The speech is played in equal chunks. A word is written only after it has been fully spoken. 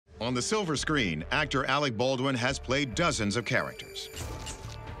On the silver screen, actor Alec Baldwin has played dozens of characters.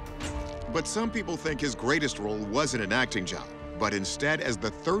 But some people think his greatest role wasn't an acting job, but instead as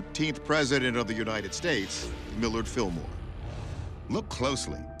the 13th President of the United States, Millard Fillmore. Look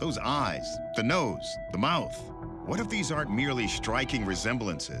closely. Those eyes, the nose, the mouth. What if these aren't merely striking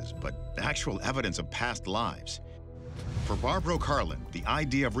resemblances, but actual evidence of past lives? For Barbara Carlin, the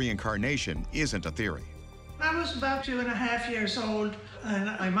idea of reincarnation isn't a theory. I was about 2.5 years old, and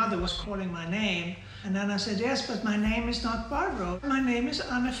my mother was calling my name. And then I said, yes, but my name is not Barbara. My name is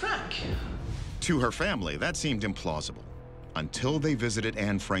Anne Frank. To her family, that seemed implausible, until they visited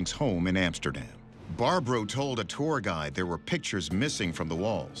Anne Frank's home in Amsterdam. Barbara told a tour guide there were pictures missing from the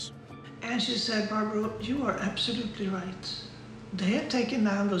walls. And she said, Barbara, you are absolutely right. They had taken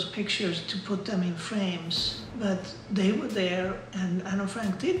down those pictures to put them in frames, but they were there, and Anne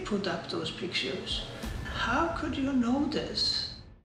Frank did put up those pictures. How could you know this?